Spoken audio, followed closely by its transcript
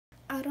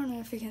I don't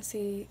know if you can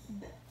see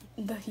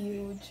the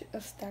huge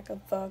stack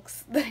of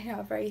books that I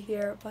have right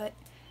here, but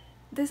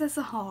this is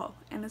a haul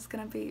and it's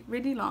gonna be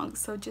really long,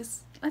 so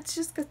let's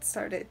just get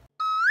started.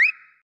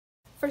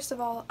 First of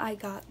all, I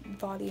got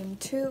volume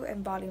 2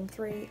 and volume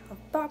 3 of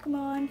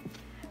Bakuman.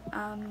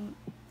 I'm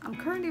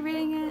currently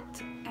reading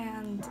it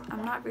and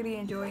I'm not really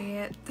enjoying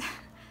it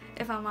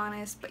if I'm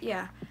honest, but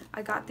yeah,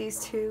 I got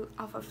these two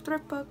off of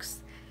Thrift Books,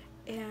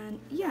 and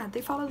yeah,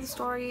 they follow the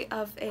story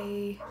of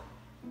a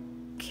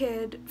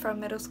kid from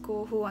middle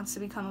school who wants to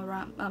become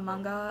a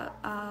manga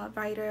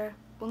writer.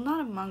 Well,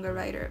 not a manga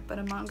writer, but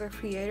a manga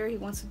creator. He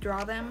wants to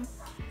draw them.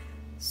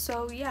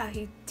 So yeah,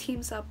 he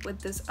teams up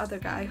with this other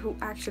guy who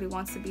actually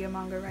wants to be a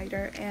manga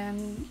writer,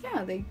 and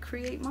yeah, they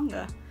create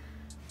manga.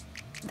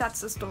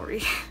 That's the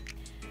story.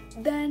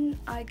 Then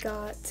I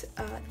got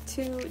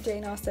 2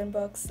 Jane Austen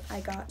books. I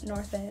got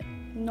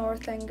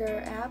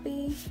Northanger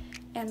Abbey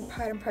and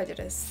Pride and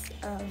Prejudice.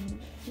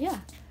 Yeah,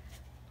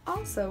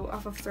 also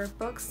off of Thrift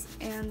Books.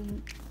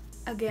 And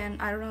again,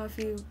 I don't know if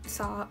you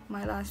saw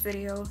my last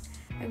video,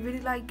 I really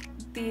like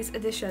these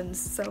editions,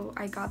 so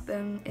I got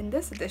them in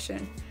this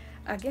edition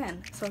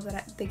again so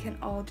that they can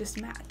all just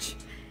match.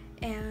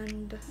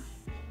 And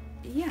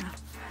yeah,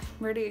 I'm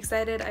really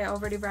excited. I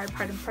already read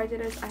Pride and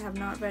Prejudice. I have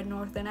not read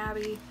Northanger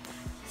Abbey,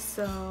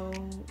 so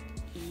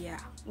yeah,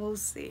 we'll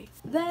see.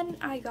 Then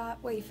I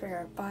got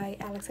Wayfarer by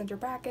Alexandra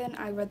Bracken.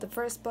 I read the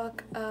first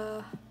book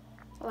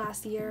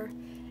last year,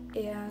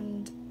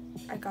 and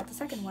I got the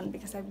second one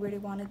because I really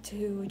wanted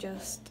to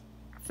just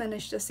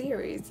finish the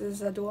series. This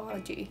is a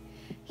duology.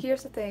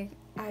 Here's the thing,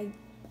 I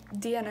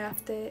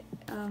DNF'd it.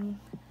 I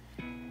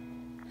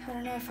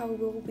don't know if I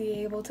will be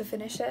able to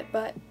finish it,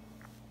 but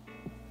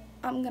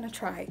I'm gonna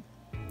try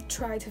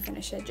to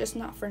finish it, just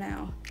not for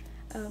now.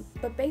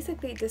 But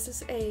basically, this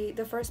is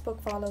the first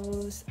book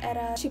follows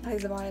Etta. She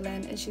plays the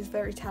violin and she's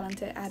very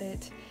talented at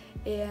it,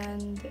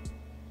 and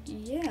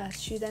yeah,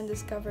 she then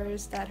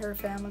discovers that her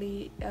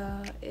family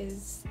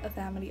is a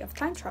family of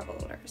time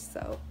travelers.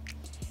 So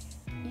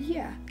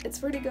yeah,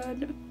 it's really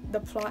good. The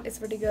plot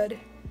is really good.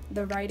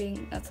 The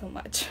writing, not so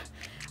much.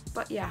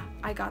 But yeah,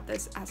 I got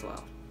this as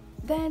well.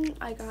 Then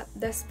I got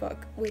this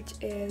book, which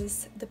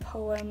is the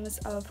poems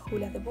of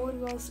Julia de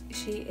Burgos.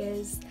 She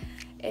is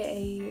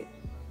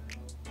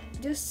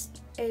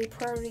just a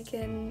Puerto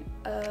Rican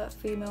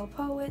female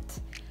poet,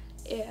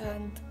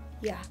 and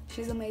yeah,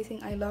 she's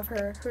amazing. I love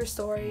her. Her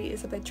story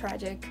is a bit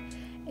tragic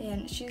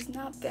and she's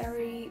not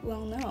very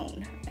well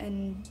known,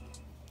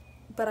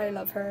 but I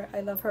love her.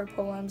 I love her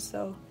poems,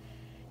 so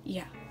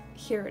yeah,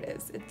 here it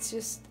is. It's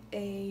just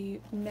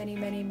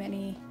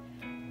many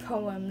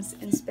poems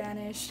in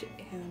Spanish,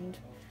 and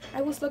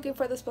I was looking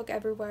for this book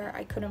everywhere.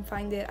 I couldn't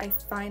find it. I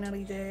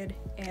finally did,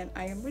 and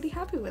I am really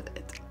happy with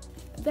it.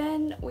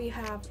 Then we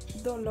have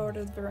The Lord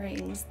of the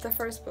Rings, the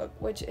first book,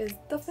 which is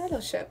The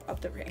Fellowship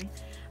of the Ring.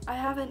 I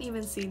haven't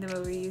even seen the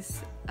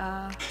movies,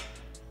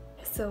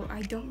 so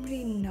I don't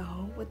really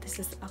know what this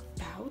is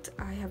about.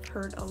 I have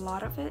heard a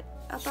lot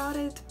about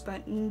it,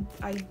 but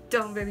I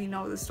don't really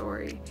know the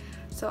story.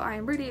 So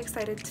I'm really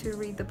excited to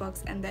read the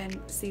books and then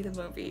see the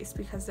movies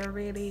because they're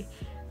really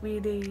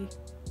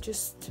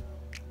just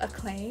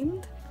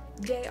acclaimed.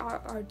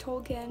 J.R.R.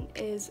 Tolkien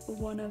is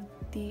one of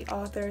the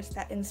authors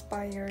that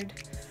inspired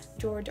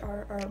George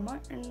R.R.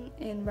 Martin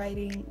in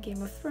writing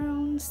Game of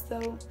Thrones,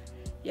 so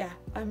yeah,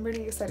 I'm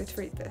really excited to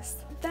read this.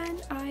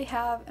 Then I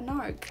have an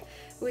arc,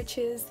 which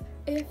is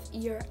If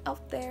You're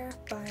Out There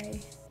by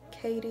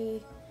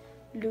Katie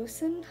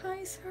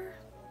Lusenheiser.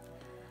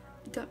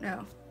 Don't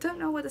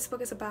know what this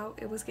book is about.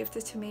 It was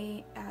gifted to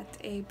me at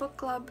a book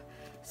club,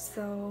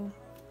 so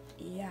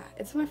yeah,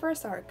 it's my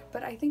first arc,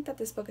 but I think that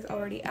this book is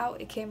already out.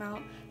 It came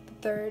out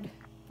the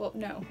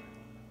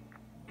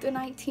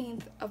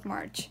 19th of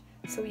March,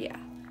 so yeah,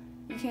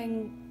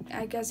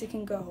 I guess you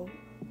can go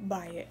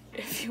buy it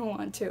if you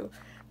want to,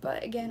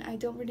 but again, I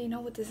don't really know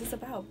what this is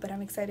about, but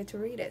I'm excited to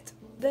read it.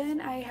 Then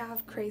I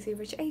have Crazy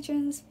Rich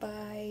Asians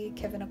by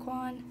Kevin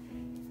Aucoin.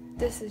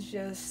 This is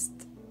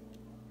just,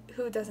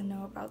 who doesn't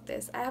know about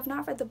this? I have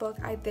not read the book.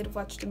 I did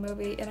watch the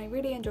movie and I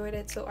really enjoyed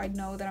it, so I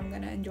know that I'm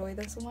gonna enjoy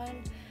this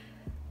one.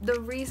 The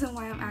reason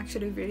why I'm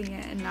actually reading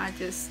it and not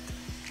just,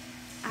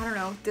 I don't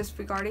know,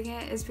 disregarding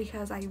it is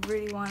because I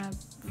really want to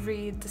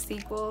read the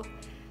sequel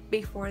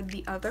before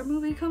the other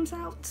movie comes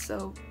out,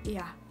 so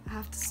yeah, I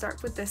have to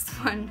start with this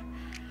one.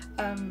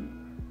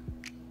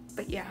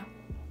 But yeah,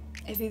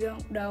 if you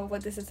don't know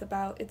what this is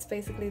about, it's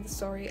basically the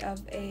story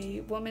of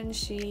a woman.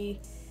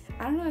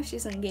 I don't know if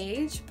she's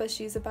engaged, but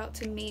she's about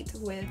to meet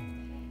with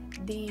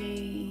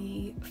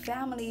the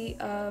family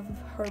of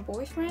her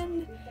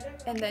boyfriend,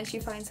 and then she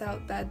finds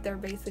out that they're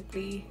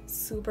basically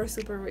super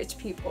rich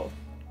people,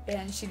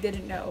 and she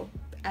didn't know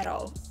at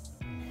all.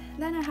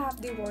 Then I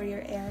have The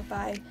Warrior Heir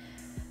by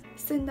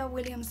Cinda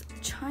Williams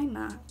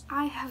Chima.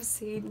 I have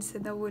seen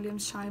Cinda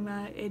Williams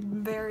Chima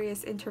in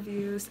various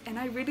interviews, and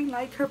I really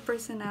like her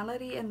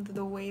personality and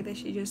the way that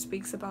she just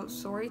speaks about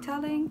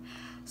storytelling,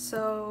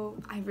 so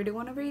I really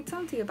want to read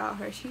something about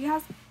her. She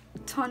has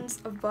tons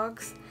of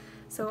books,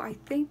 So I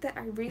think that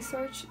I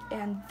researched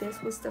and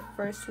this was the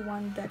first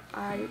one that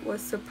I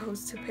was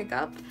supposed to pick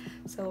up,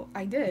 so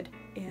I did,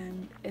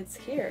 and it's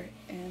here,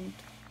 and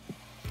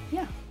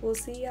yeah, we'll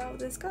see how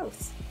this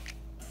goes.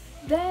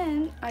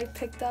 Then I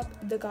picked up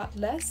The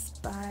Godless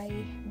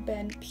by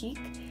Ben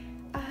Peake.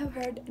 I have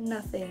heard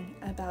nothing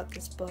about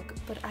this book,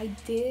 but I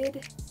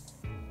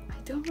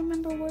don't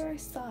remember where I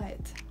saw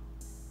it.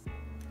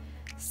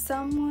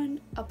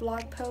 A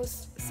blog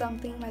post,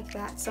 something like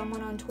that,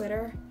 someone on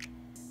Twitter.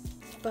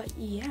 But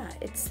yeah,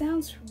 it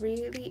sounds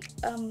really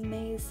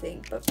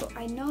amazing. But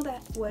I know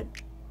that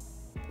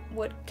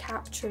what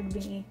captured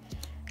me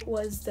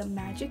was the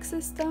magic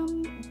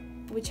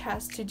system, which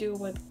has to do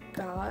with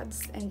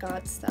gods and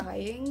gods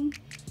dying.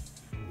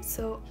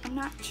 So I'm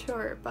not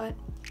sure, but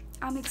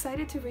I'm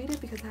excited to read it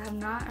because I have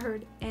not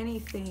heard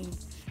anything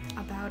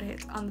about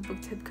it on the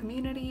BookTube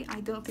community.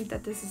 I don't think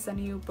that this is a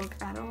new book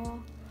at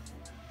all.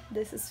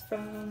 This is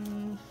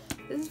from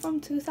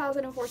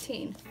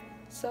 2014.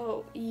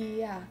 So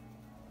yeah,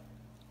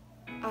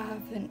 I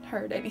haven't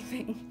heard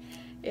anything.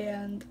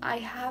 And I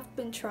have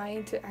been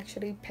trying to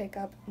actually pick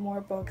up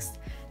more books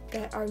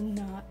that are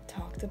not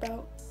talked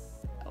about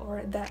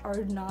or that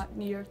are not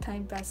New York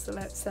Times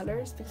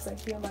bestsellers, because I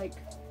feel like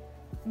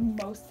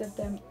most of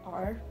them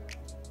are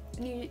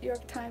New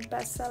York Times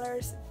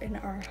bestsellers and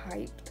are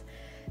hyped.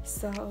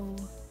 So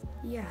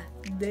yeah,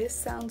 this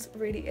sounds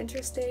really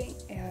interesting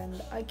and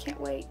I can't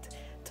wait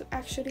to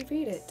actually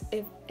read it.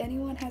 If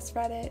anyone has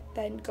read it,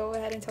 then go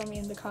ahead and tell me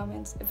in the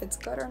comments if it's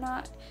good or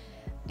not,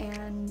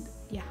 and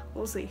yeah,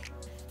 we'll see.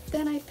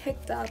 Then I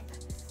picked up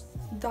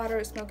Daughter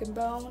of Smoke and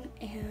Bone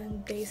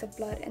and Days of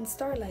Blood and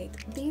Starlight.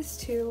 These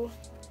two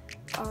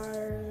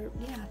are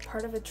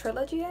part of a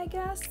trilogy, I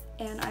guess,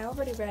 and I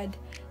already read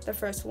the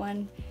first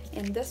one,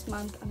 and this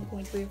month I'm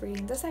going to be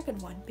reading the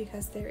second one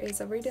because there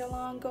is a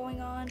read-along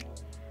going on.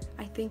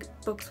 I think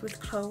Books with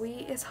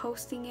Chloe is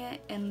hosting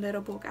it and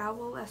Little Book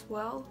Owl as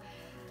well.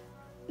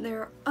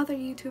 There are other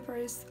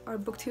YouTubers or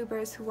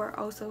booktubers who are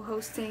also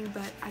hosting,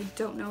 but I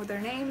don't know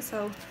their names,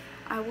 so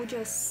I will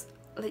just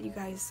let you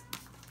guys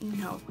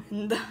know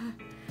in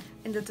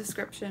the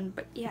description.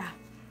 But yeah,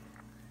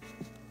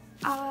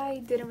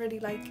 I didn't really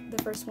like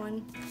the first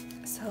one,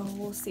 so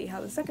we'll see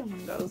how the second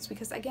one goes,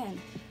 because again,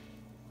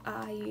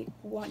 I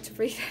want to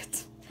read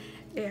it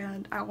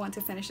and I want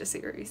to finish the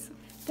series.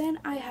 Then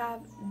I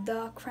have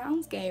The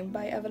Crowns Game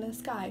by Evelyn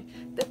Skye.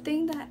 The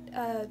thing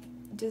that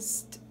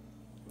just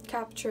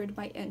captured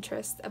my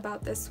interest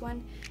about this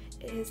one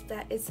is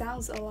that it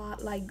sounds a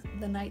lot like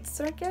The Night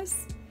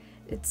Circus.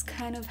 It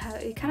kind of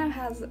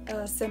has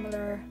a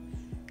similar,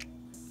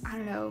 I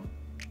don't know,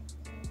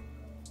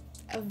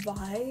 a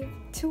vibe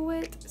to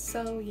it.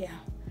 So yeah,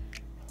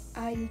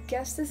 I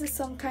guess this is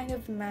some kind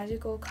of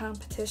magical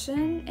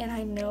competition, and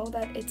I know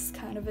that it's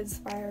kind of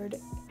inspired,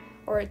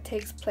 or it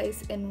takes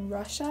place in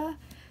Russia.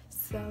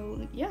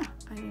 So yeah,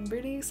 I'm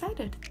really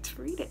excited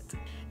to read it.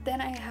 Then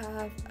I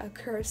have A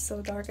Curse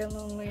So Dark and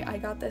Lonely. I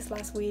got this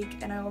last week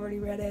and I already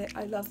read it.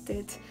 I loved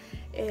it.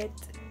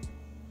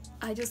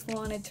 I just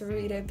wanted to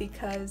read it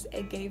because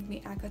it gave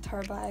me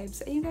ACOTAR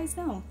vibes. And you guys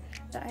know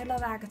that I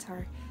love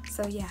ACOTAR.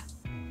 So yeah,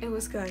 it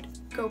was good.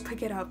 Go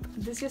pick it up.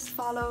 This just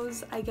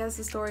follows, I guess,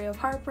 the story of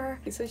Harper.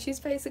 So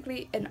she's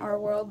basically in our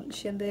world.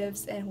 She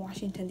lives in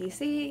Washington,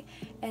 D.C.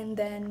 And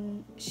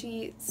then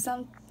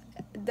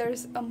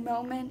there's a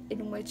moment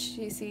in which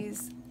she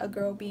sees a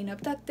girl being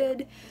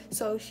abducted,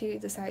 so she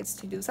decides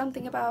to do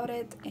something about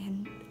it,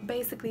 and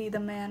basically the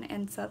man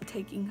ends up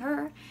taking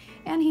her,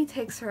 and he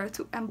takes her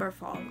to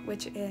Emberfall,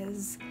 which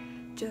is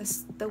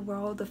just the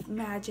world of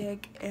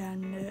magic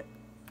and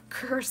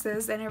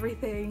curses and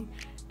everything.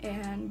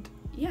 And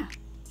yeah,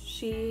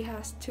 she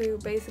has to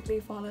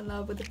basically fall in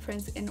love with the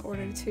prince in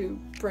order to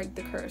break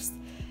the curse.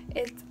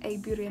 It's a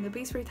Beauty and the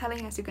Beast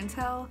retelling, as you can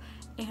tell,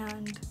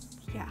 and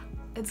yeah,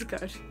 it's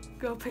good.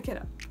 Go pick it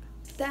up.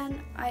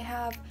 Then I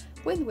have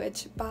Wind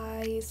Witch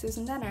by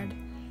Susan Dennard.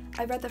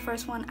 I read the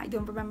first one, I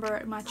don't remember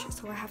it much,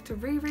 so I have to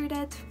reread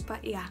it,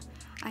 but yeah,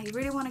 I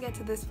really want to get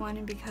to this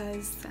one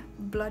because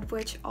Blood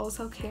Witch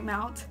also came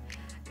out,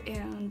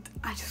 and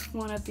I just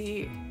want to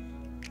be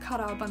caught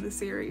up on the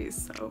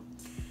series, so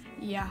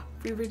yeah,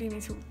 we really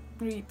need to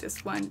read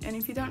this one. And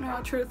if you don't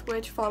know, Truth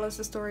Witch follows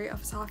the story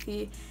of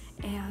Safi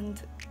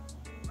and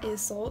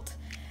Isolde.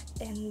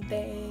 And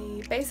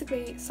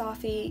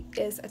Safi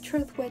is a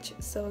truth witch,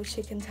 so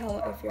she can tell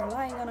if you're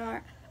lying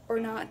or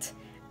not,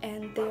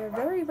 and they're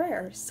very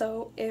rare.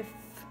 So if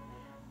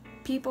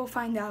people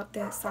find out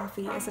that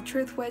Safi is a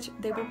truth witch,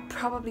 they will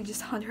probably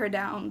just hunt her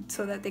down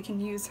so that they can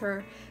use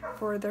her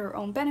for their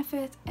own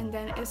benefit. And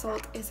then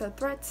Isolde is a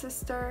thread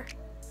sister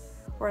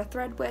or a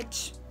thread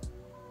witch,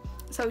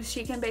 so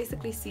she can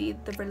basically see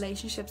the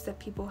relationships that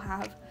people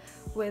have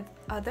with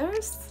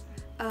others,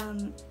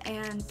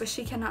 but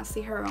she cannot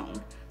see her own.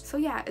 So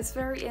yeah, it's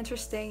very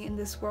interesting. In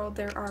this world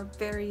there are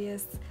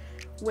various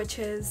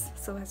witches,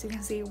 so as you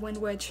can see, Wind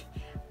Witch,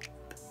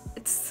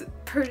 it's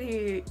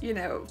pretty,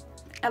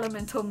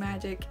 elemental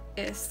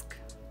magic-esque,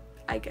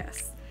 I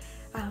guess,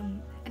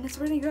 and it's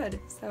really good,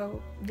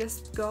 so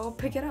just go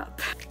pick it up.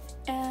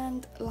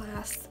 And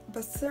last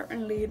but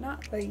certainly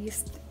not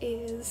least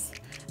is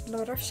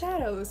Lord of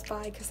Shadows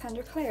by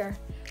Cassandra Clare.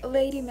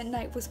 Lady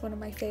Midnight was one of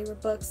my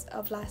favorite books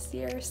of last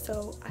year,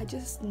 so I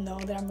just know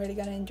that I'm really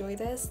gonna enjoy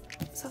this.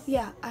 So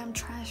yeah, I'm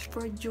trash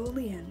for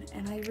Julian,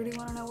 and I really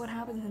want to know what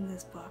happens in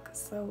this book,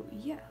 so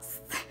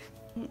yes.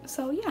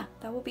 So yeah,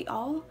 that will be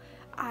all.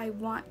 I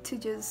want to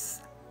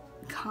just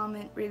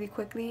comment really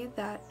quickly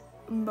that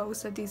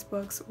most of these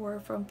books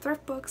were from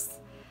thrift books,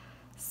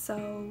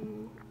 so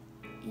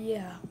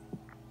yeah,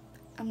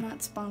 I'm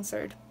not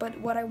sponsored, but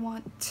what I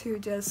want to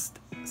just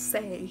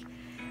say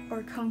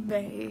or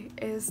convey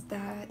is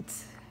that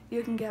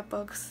you can get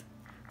books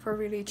for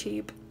really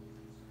cheap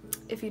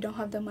if you don't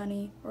have the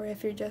money, or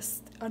if you're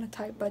just on a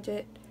tight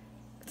budget.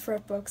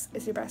 Thrift books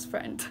is your best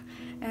friend.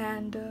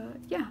 And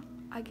yeah,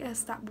 I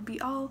guess that would be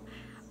all.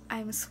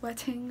 I'm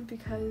sweating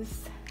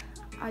because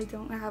I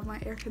don't have my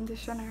air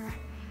conditioner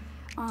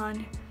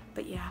on,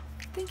 but yeah,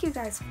 thank you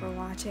guys for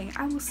watching.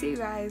 I will see you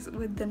guys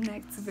with the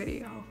next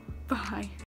video. Bye.